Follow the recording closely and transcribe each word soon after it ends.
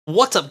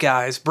What's up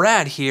guys,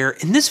 Brad here.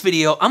 In this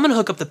video, I'm gonna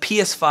hook up the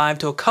PS5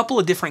 to a couple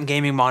of different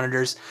gaming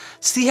monitors,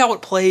 see how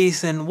it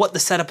plays and what the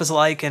setup is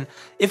like, and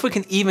if we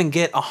can even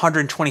get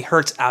 120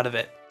 Hz out of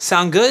it.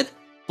 Sound good?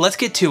 Let's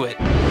get to it.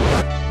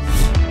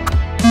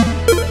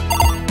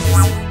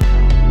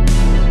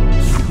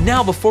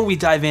 Now before we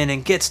dive in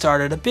and get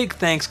started, a big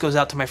thanks goes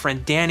out to my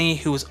friend Danny,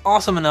 who was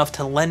awesome enough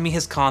to lend me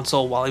his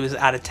console while he was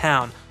out of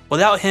town.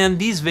 Without him,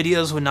 these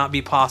videos would not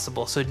be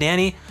possible, so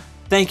Danny,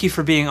 thank you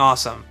for being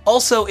awesome.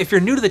 Also, if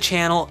you're new to the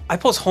channel, I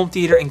post home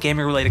theater and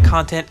gaming related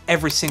content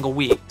every single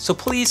week, so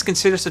please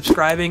consider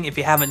subscribing if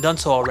you haven't done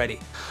so already.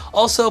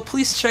 Also,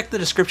 please check the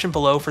description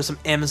below for some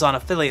Amazon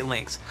affiliate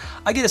links.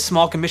 I get a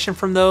small commission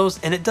from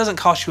those, and it doesn't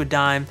cost you a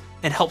dime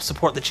and helps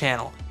support the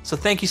channel. So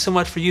thank you so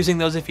much for using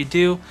those if you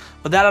do.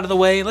 With that out of the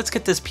way, let's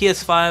get this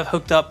PS5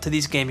 hooked up to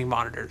these gaming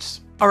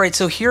monitors. Alright,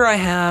 so here I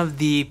have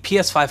the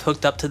PS5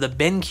 hooked up to the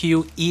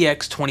BenQ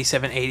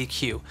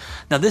EX2780Q.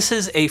 Now this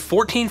is a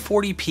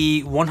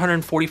 1440p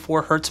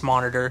 144Hz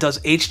monitor, does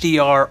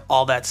HDR,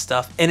 all that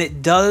stuff, and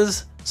it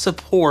does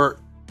support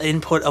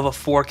input of a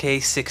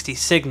 4K 60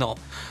 signal.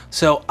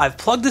 So I've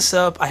plugged this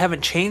up, I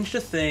haven't changed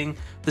a thing,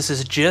 this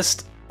is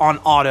just on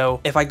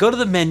auto. If I go to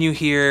the menu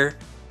here,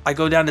 I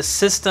go down to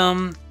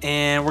system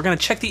and we're gonna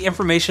check the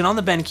information on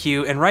the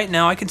BenQ, and right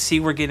now I can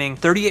see we're getting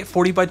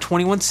 3840 by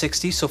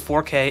 2160, so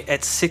 4K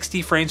at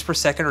 60 frames per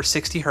second or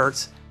 60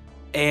 Hertz,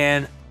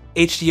 and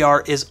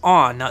HDR is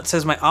on. Now it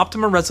says my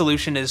optimum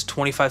resolution is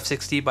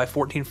 2560 by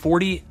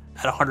 1440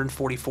 at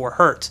 144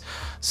 Hertz,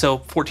 so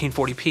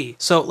 1440p.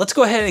 So let's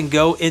go ahead and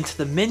go into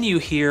the menu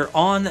here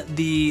on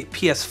the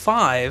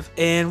PS5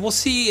 and we'll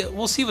see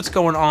what's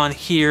going on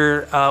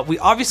here. We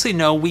obviously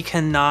know we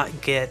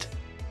cannot get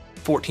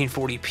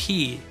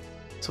 1440p.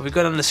 So we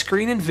go down to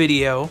screen and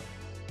video,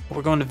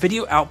 we're going to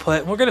video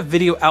output, and we're going to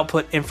video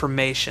output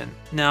information.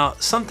 Now,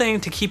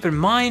 something to keep in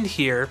mind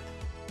here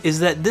is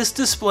that this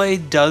display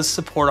does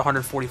support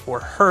 144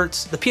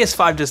 Hertz. The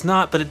PS5 does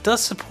not, but it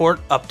does support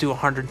up to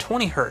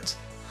 120 Hertz.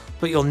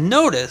 But you'll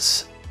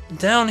notice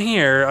down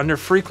here under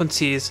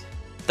frequencies,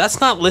 that's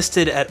not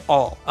listed at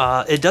all.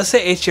 It does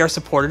say HDR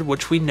supported,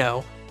 which we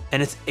know,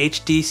 and it's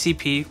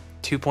HDCP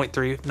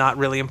 2.3, not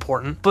really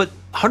important, but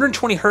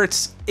 120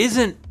 Hertz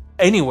isn't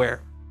anywhere.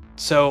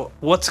 So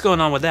what's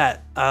going on with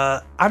that?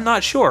 I'm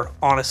not sure,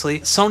 honestly.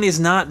 Sony is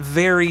not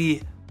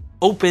very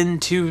open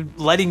to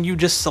letting you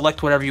just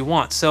select whatever you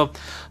want. So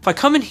if I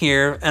come in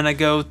here and I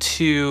go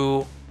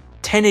to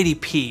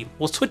 1080p,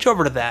 we'll switch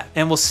over to that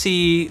and we'll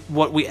see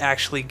what we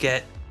actually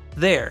get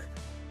there.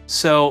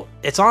 So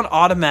it's on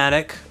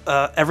automatic,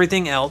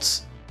 everything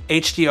else,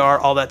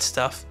 HDR, all that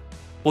stuff.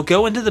 We'll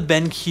go into the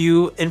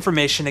BenQ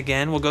information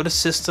again. We'll go to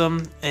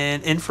system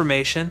and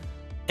information.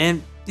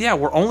 And yeah,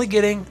 we're only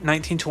getting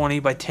 1920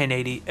 by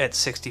 1080 at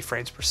 60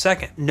 frames per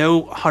second. No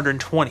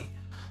 120.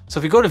 So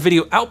if we go to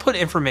video output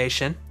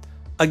information,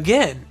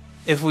 again,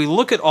 if we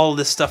look at all of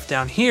this stuff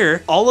down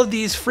here, all of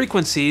these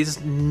frequencies,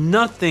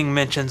 nothing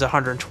mentions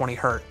 120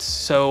 Hertz.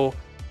 So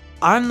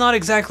I'm not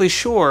exactly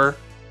sure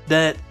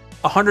that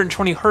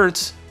 120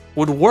 Hertz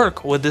would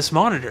work with this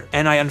monitor,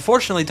 and I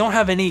unfortunately don't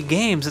have any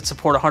games that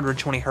support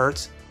 120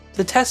 Hertz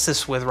to test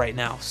this with right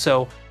now,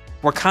 so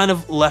we're kind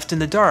of left in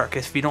the dark.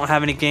 If you don't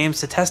have any games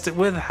to test it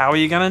with, how are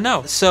you gonna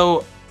know?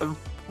 So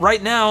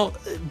right now,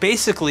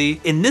 basically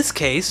in this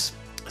case,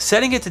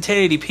 setting it to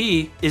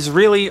 1080p is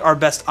really our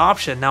best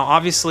option. Now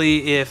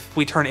obviously if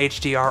we turn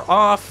HDR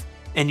off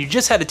and you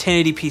just had a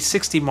 1080p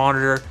 60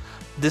 monitor,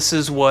 this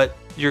is what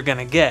you're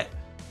gonna get.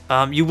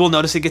 You will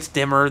notice it gets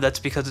dimmer. That's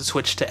because it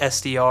switched to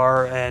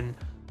SDR, and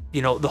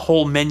you know, the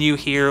whole menu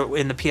here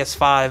in the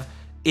PS5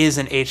 is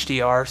an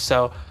HDR.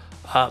 So,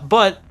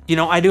 but you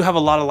know, I do have a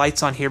lot of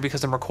lights on here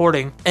because I'm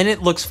recording, and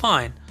it looks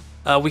fine.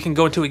 We can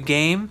go into a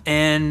game,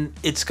 and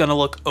it's gonna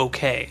look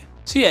okay.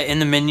 So yeah, in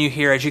the menu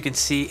here, as you can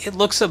see, it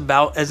looks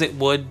about as it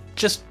would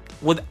just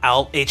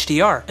without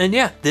HDR. And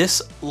yeah,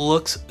 this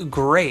looks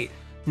great.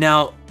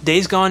 Now,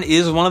 Days Gone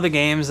is one of the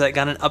games that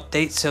got an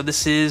update, so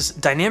this is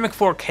dynamic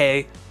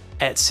 4K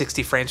at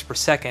 60 frames per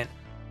second,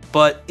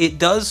 but it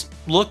does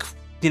look,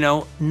 you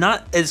know,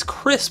 not as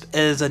crisp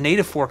as a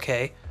native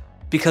 4K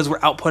because we're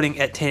outputting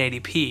at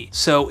 1080p.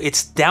 So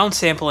it's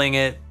downsampling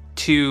it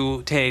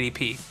to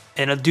 1080p,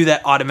 and it'll do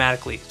that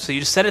automatically. So you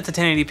just set it to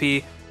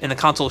 1080p and the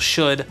console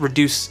should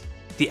reduce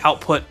the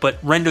output but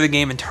render the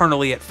game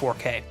internally at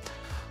 4K.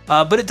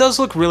 But it does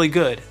look really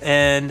good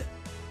and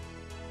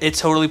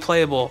it's totally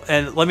playable.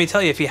 And let me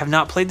tell you, if you have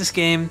not played this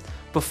game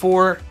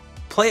before,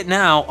 play it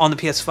now on the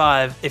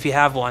PS5 if you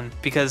have one,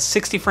 because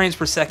 60 frames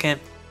per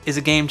second is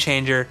a game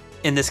changer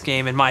in this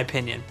game, in my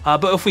opinion.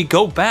 But if we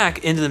go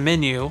back into the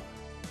menu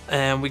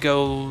and we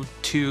go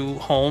to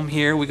home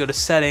here, we go to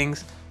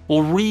settings,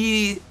 we'll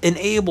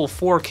re-enable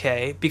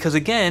 4K because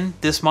again,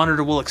 this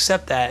monitor will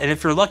accept that. And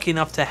if you're lucky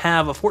enough to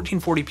have a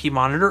 1440p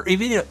monitor,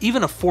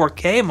 even a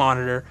 4K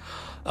monitor,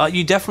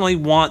 you definitely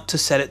want to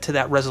set it to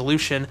that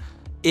resolution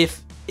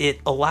if it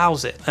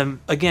allows it.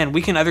 Again,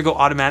 we can either go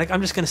automatic.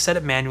 I'm just going to set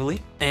it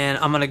manually, and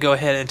I'm going to go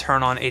ahead and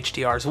turn on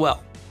HDR as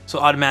well. So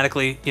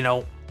automatically, you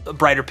know, a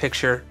brighter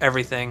picture,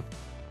 everything.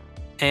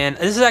 And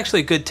this is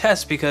actually a good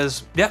test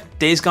because, yeah,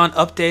 Days Gone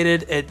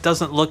updated. It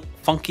doesn't look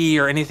funky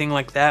or anything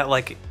like that,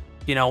 like,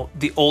 you know,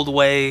 the old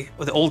way,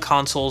 or the old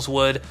consoles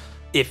would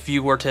if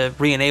you were to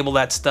re-enable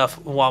that stuff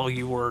while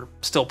you were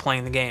still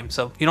playing the game.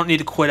 So you don't need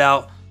to quit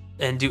out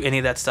and do any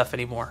of that stuff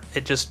anymore.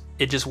 It just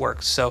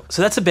works. So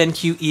that's a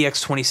BenQ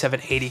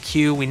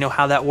EX2780Q. We know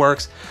how that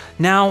works.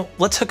 Now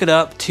let's hook it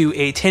up to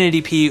a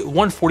 1080p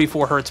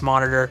 144 Hz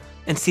monitor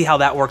and see how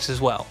that works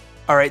as well.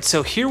 All right,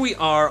 so here we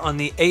are on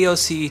the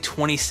AOC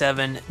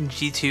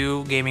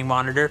 27G2 gaming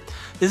monitor.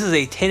 This is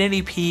a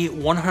 1080p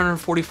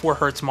 144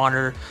 Hz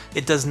monitor.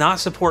 It does not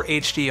support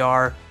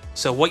HDR,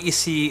 so what you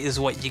see is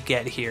what you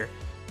get here.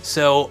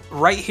 So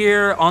right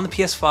here on the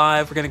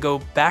PS5, we're gonna go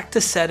back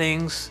to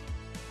settings.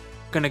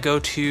 We're gonna go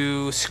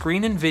to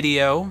screen and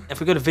video.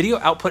 If we go to video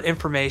output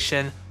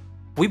information,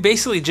 we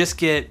basically just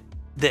get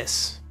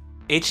this,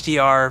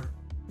 HDR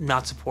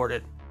not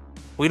supported.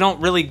 We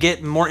don't really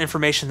get more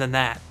information than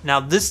that.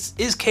 Now this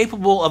is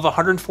capable of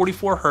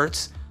 144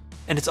 Hz,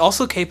 and it's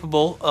also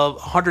capable of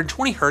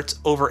 120 Hz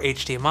over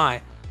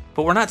HDMI,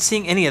 but we're not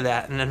seeing any of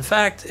that. And in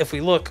fact, if we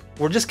look,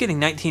 we're just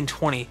getting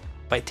 1920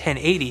 by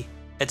 1080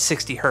 at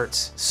 60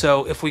 Hz.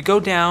 So if we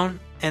go down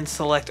and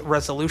select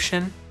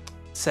resolution,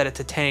 set it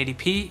to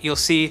 1080p, you'll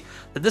see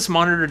that this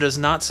monitor does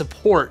not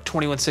support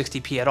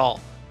 2160p at all.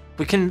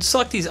 We can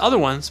select these other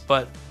ones,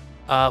 but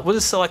we'll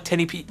just select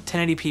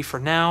 1080p for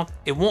now.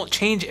 It won't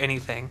change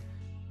anything.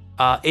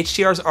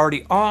 HDR is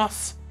already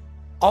off.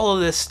 All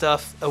of this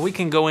stuff, we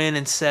can go in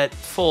and set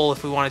full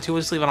if we wanted to.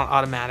 We'll just leave it on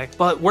automatic.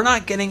 But we're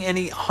not getting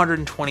any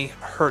 120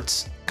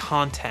 Hz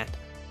content.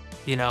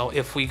 You know,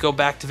 if we go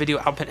back to video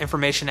output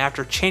information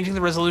after changing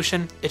the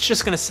resolution, it's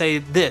just going to say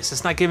this.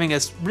 It's not giving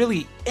us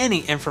really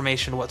any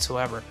information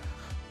whatsoever.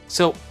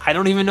 So I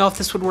don't even know if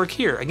this would work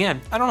here. Again,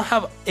 I don't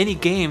have any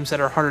games that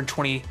are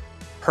 120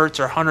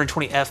 Hertz or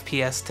 120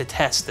 FPS to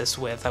test this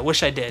with. I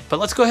wish I did. But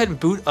let's go ahead and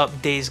boot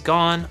up Days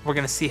Gone. We're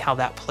going to see how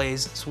that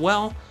plays as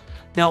well.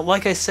 Now,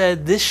 like I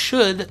said, this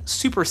should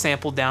super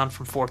sample down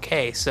from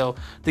 4K. So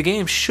the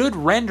game should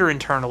render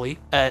internally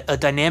at a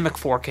dynamic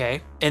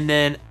 4K and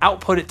then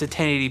output it to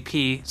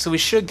 1080p. So we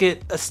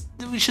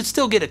should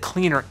still get a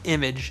cleaner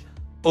image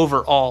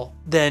overall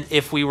than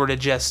if we were to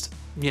just,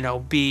 you know,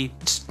 be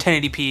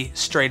 1080p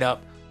straight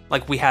up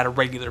like we had a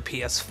regular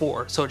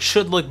PS4. So it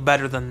should look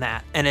better than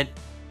that. And it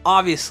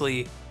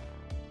obviously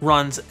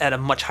runs at a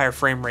much higher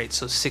frame rate,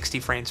 so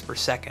 60 frames per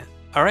second.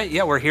 All right,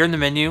 yeah, we're here in the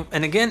menu.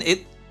 And again,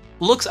 it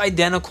looks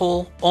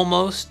identical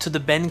almost to the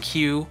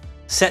BenQ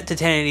set to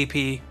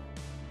 1080p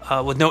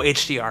with no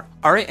HDR.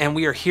 All right, and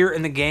we are here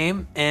in the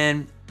game,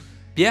 and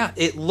yeah,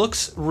 it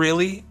looks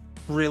really,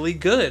 really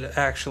good,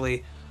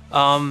 actually.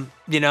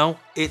 You know,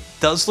 it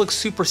does look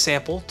super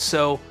sampled,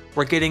 so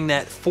we're getting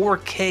that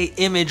 4K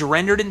image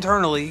rendered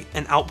internally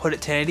and output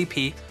at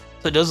 1080p.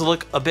 So it does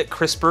look a bit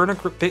crisper and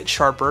a bit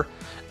sharper,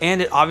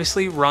 and it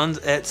obviously runs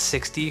at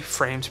 60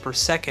 frames per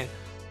second,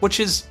 which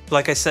is,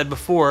 like I said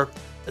before,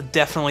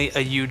 definitely a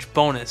huge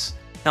bonus.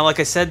 Now, like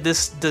I said,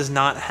 this does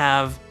not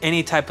have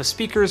any type of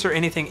speakers or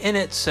anything in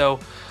it, so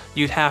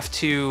you'd have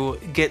to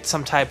get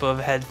some type of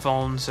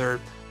headphones or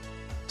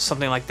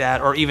something like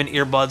that, or even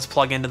earbuds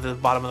plug into the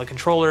bottom of the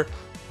controller.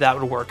 That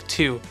would work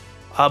too.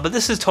 But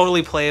this is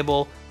totally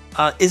playable.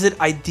 Is it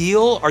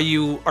ideal? Are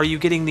you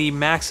getting the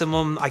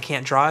maximum? I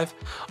can't drive.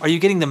 Are you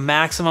getting the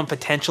maximum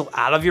potential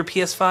out of your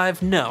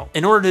PS5? No.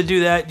 In order to do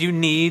that, you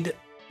need,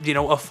 you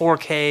know, a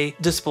 4K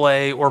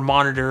display or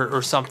monitor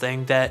or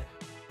something that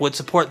would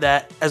support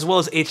that, as well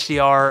as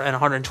HDR and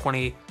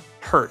 120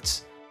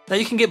 Hertz. Now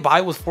you can get by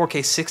with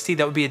 4K 60.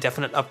 That would be a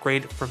definite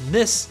upgrade from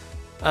this,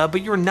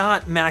 but you're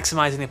not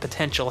maximizing the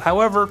potential.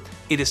 However,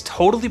 it is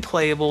totally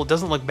playable. It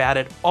doesn't look bad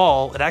at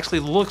all. It actually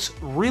looks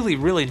really,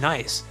 really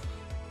nice.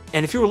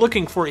 And if you were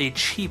looking for a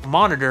cheap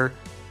monitor,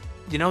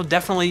 you know,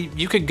 definitely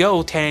you could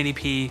go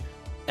 1080p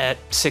at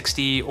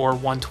 60 or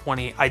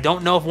 120. I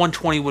don't know if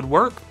 120 would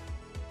work.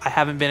 I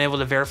haven't been able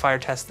to verify or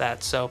test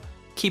that, so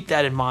keep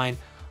that in mind.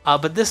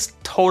 But this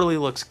totally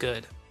looks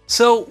good.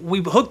 So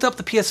we hooked up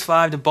the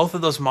PS5 to both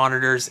of those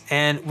monitors,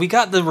 and we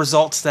got the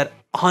results that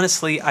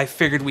honestly I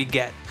figured we'd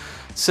get.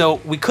 So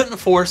we couldn't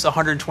force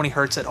 120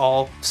 Hertz at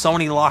all.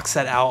 Sony locks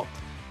that out.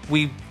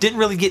 We didn't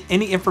really get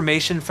any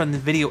information from the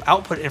video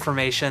output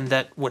information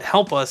that would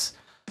help us,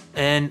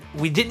 and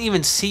we didn't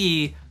even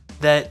see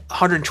that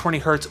 120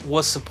 Hertz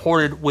was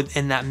supported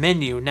within that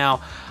menu.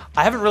 Now,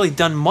 I haven't really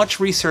done much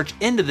research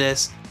into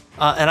this,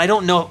 and I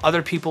don't know if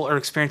other people are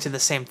experiencing the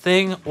same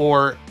thing,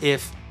 or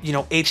if, you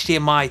know,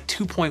 HDMI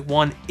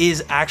 2.1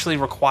 is actually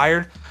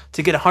required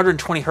to get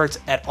 120 Hertz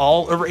at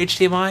all over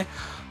HDMI.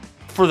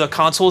 For the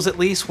consoles at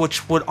least,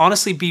 which would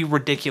honestly be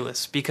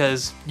ridiculous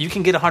because you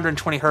can get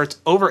 120 Hertz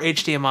over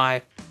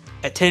HDMI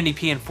at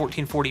 1080p and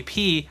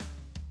 1440p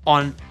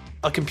on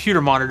a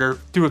computer monitor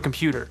through a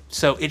computer.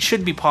 So it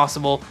should be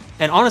possible,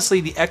 and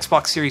honestly the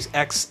Xbox Series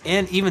X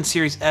and even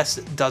Series S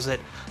does it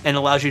and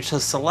allows you to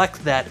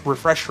select that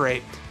refresh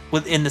rate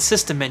within the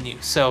system menu.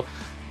 So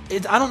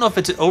I don't know if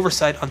it's an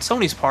oversight on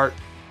Sony's part,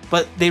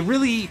 but they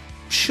really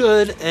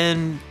should,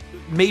 and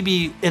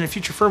maybe in a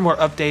future firmware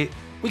update,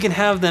 we can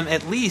have them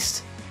at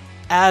least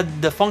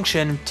add the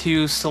function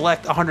to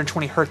select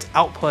 120 Hz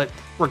output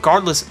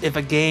regardless if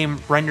a game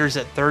renders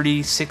at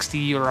 30,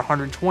 60, or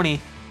 120.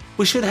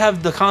 We should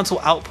have the console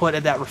output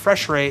at that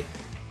refresh rate,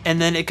 and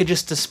then it could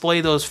just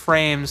display those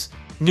frames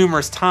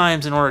numerous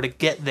times in order to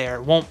get there.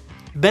 It won't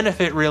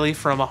benefit really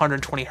from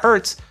 120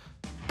 Hz,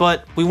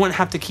 but we wouldn't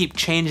have to keep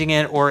changing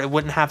it, or it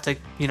wouldn't have to,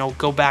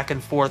 go back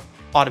and forth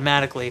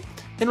automatically.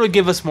 It would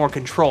give us more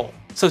control.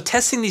 So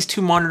testing these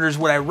two monitors,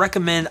 would I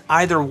recommend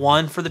either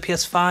one for the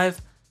PS5?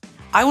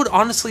 I would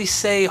honestly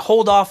say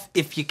hold off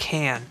if you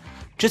can,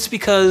 just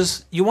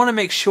because you want to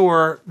make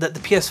sure that the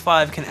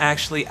PS5 can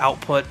actually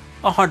output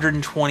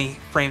 120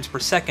 frames per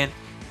second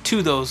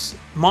to those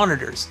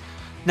monitors.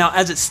 Now,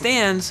 as it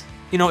stands,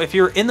 if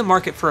you're in the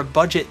market for a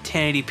budget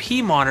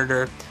 1080p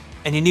monitor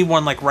and you need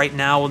one like right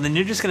now, well, then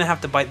you're just going to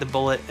have to bite the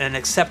bullet and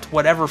accept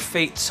whatever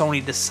fate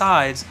Sony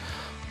decides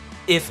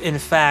if in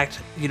fact,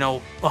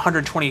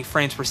 120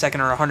 frames per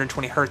second or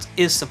 120 Hz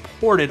is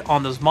supported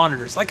on those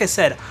monitors. Like I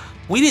said,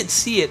 we didn't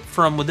see it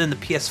from within the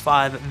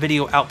PS5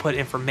 video output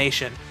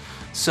information,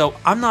 so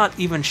I'm not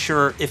even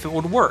sure if it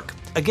would work.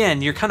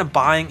 Again, you're kind of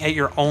buying at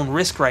your own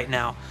risk right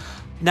now.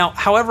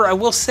 However, I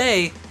will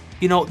say,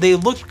 they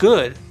looked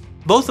good.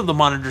 Both of the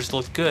monitors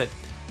looked good.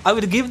 I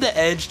would give the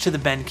edge to the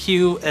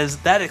BenQ, as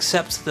that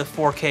accepts the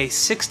 4K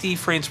 60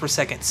 frames per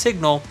second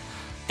signal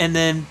and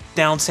then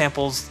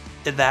downsamples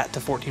that to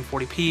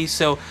 1440p.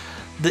 So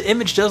the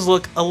image does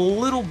look a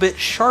little bit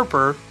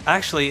sharper.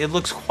 Actually, it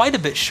looks quite a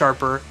bit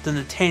sharper than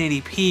the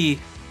 1080p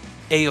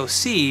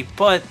AOC,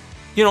 but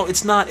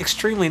it's not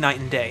extremely night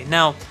and day.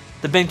 Now,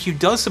 the BenQ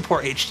does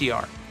support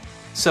HDR,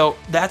 so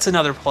that's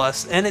another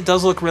plus, and it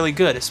does look really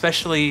good,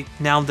 especially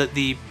now that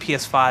the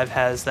PS5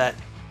 has that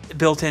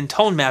built-in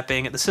tone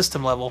mapping at the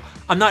system level.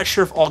 I'm not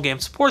sure if all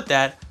games support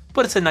that,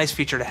 but it's a nice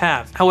feature to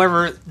have.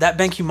 However, that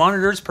BenQ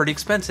monitor is pretty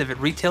expensive. It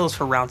retails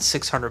for around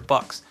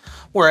 $600,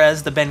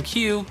 whereas the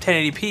BenQ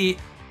 1080p,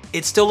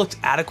 it still looks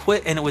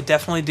adequate and it would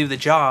definitely do the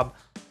job,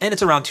 and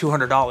it's around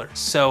 $200.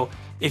 So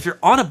if you're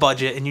on a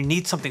budget and you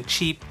need something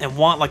cheap and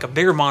want like a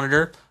bigger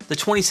monitor, the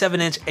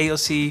 27-inch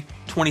AOC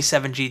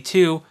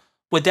 27G2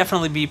 would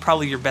definitely be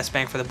probably your best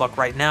bang for the buck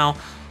right now.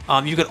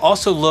 You could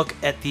also look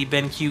at the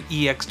BenQ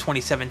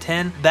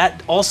EX2710.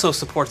 That also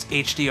supports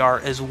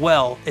HDR as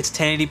well. It's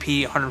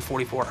 1080p,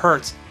 144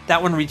 Hz.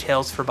 That one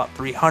retails for about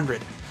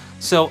 $300.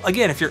 So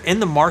again, if you're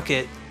in the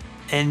market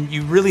and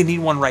you really need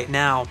one right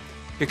now,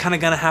 you're kind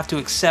of going to have to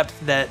accept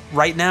that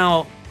right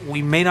now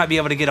we may not be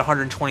able to get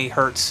 120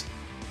 Hz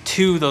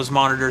to those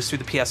monitors through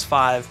the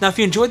PS5. Now, if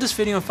you enjoyed this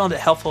video and found it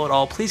helpful at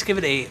all, please give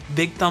it a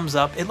big thumbs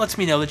up. It lets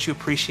me know that you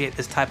appreciate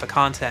this type of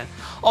content.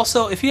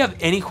 Also, if you have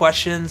any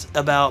questions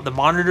about the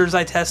monitors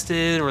I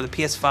tested or the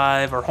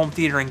PS5 or home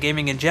theater and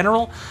gaming in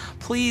general,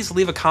 please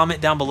leave a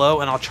comment down below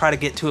and I'll try to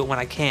get to it when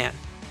I can.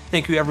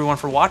 Thank you everyone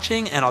for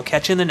watching, and I'll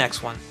catch you in the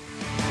next one.